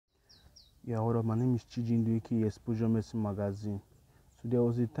Yeah, hold up. My name is Chijindu, aka Exposure Medicine Magazine. So there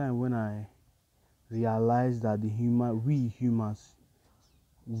was a time when I realized that we humans,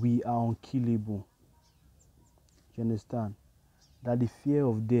 we are unkillable. You understand? That the fear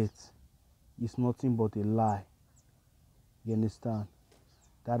of death is nothing but a lie. You understand?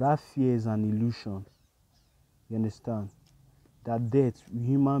 That fear is an illusion. You understand? That death,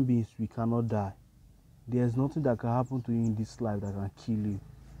 human beings, we cannot die. There's nothing that can happen to you in this life that can kill you.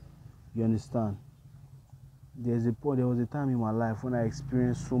 You understand? There was a time in my life when I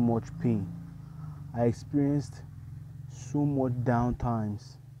experienced so much pain. I experienced so much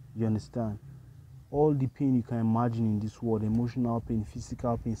downtimes. You understand? All the pain you can imagine in this world, emotional pain,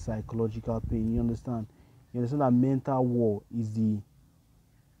 physical pain, psychological pain. You understand? You understand that mental war is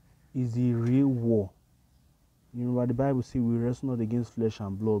the real war. You know what the Bible says, we wrestle not against flesh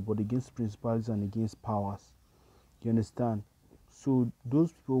and blood, but against principalities and against powers. You understand? So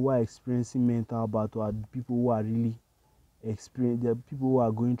those people who are experiencing mental battle are the people who are really the people who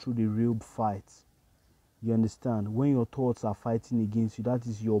are going through the real fight. You understand? When your thoughts are fighting against you, that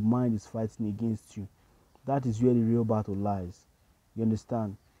is your mind is fighting against you. That is where the real battle lies. You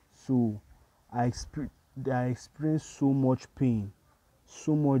understand? So I experienced so much pain,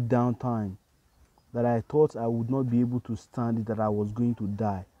 so much downtime that I thought I would not be able to stand it, that I was going to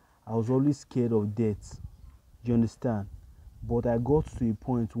die. I was always scared of death. You understand? But I got to a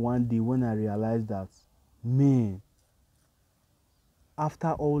point one day when I realized that, man,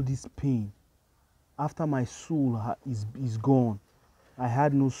 after all this pain, after my soul is gone, I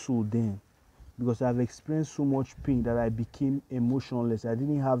had no soul then, because I've experienced so much pain that I became emotionless. I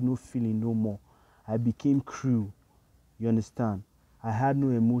didn't have no feeling no more. I became cruel. You understand? I had no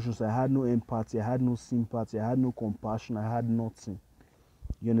emotions. I had no empathy. I had no sympathy. I had no compassion. I had nothing.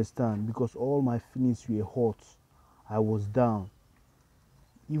 You understand? Because all my feelings were hot. I was down.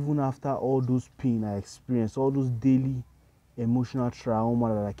 Even after all those pain I experienced, all those daily emotional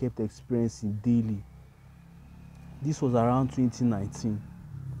trauma that I kept experiencing daily. This was around 2019.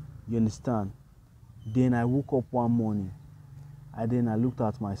 You understand? Then I woke up one morning. And I looked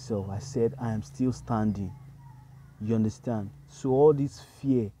at myself. I said, I am still standing. You understand? So all this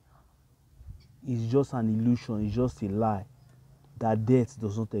fear is just an illusion. It's just a lie. That death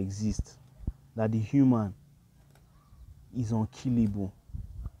does not exist. That the human is unkillable.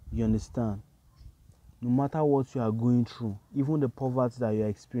 You understand? No matter what you are going through, even the poverty that you are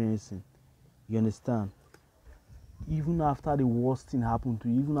experiencing, you understand? Even after the worst thing happened to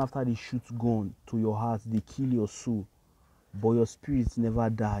you, even after the shoot gun to your heart, they kill your soul, but your spirit never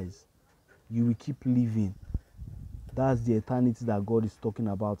dies. You will keep living. That's the eternity that God is talking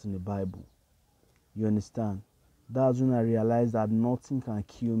about in the Bible. You understand? That's when I realized that nothing can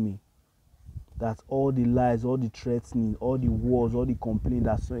kill me. That all the lies, all the threatening, all the wars, all the complaining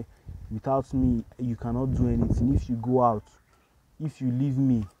that say, without me, you cannot do anything. If you go out, if you leave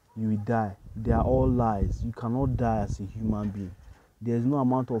me, you will die. They are all lies. You cannot die as a human being. There is no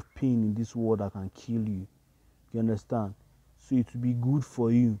amount of pain in this world that can kill you. You understand? So it will be good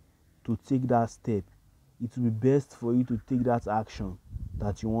for you to take that step. It will be best for you to take that action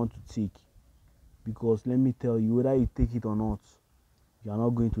that you want to take. Because let me tell you, whether you take it or not, you are not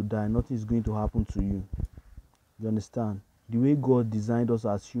going to die. Nothing is going to happen to you. You understand? The way God designed us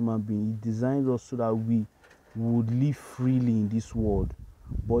as human beings, He designed us so that we would live freely in this world.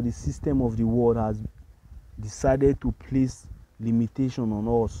 But the system of the world has decided to place limitation on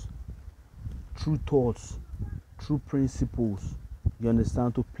us through thoughts, through principles. You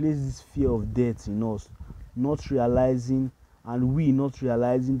understand? To place this fear of death in us, not realizing, and we not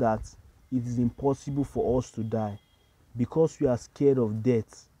realizing that it is impossible for us to die because we are scared of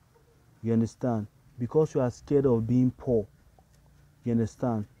death. You understand? Because we are scared of being poor. You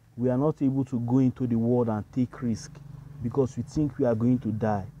understand? We are not able to go into the world and take risk because we think we are going to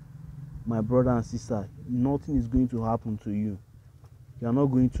die. My brother and sister, nothing is going to happen to you. You are not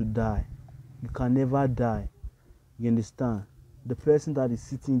going to die. You can never die. You understand? The person that is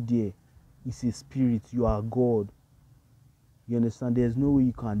sitting there is a spirit. You are God. You understand? There is no way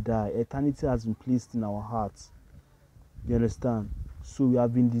you can die. Eternity has been placed in our hearts. You understand? So we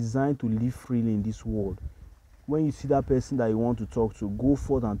have been designed to live freely in this world. When you see that person that you want to talk to, go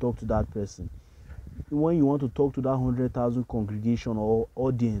forth and talk to that person. When you want to talk to that 100,000 congregation or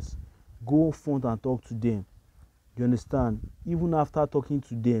audience, go forth and talk to them. You understand? Even after talking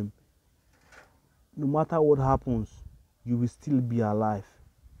to them, no matter what happens, you will still be alive.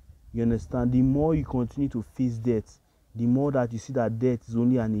 You understand? The more you continue to face death, the more that you see that death is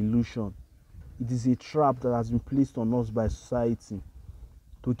only an illusion. It is a trap that has been placed on us by society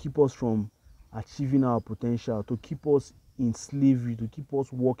to keep us from achieving our potential, to keep us in slavery, to keep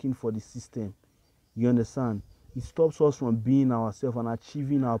us working for the system. You understand? It stops us from being ourselves and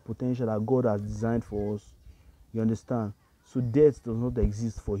achieving our potential that God has designed for us. You understand? So death does not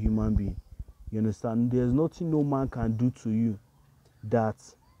exist for human being. You understand? There's nothing no man can do to you that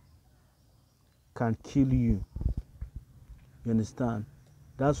can kill you. You understand?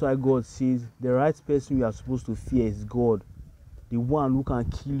 That's why God says the right person you are supposed to fear is God. The one who can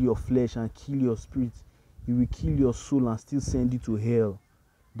kill your flesh and kill your spirit. He will kill your soul and still send you to hell.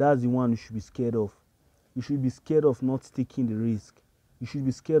 That's the one you should be scared of. You should be scared of not taking the risk. You should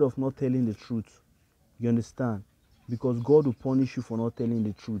be scared of not telling the truth. You understand? Because God will punish you for not telling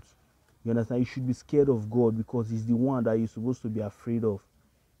the truth. You understand? You should be scared of God because He's the one that you're supposed to be afraid of.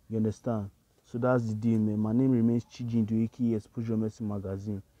 You understand? So that's the deal, man. My name remains Chijindu, aka Exposure Mercy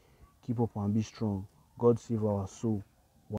Magazine. Keep up and be strong. God save our soul.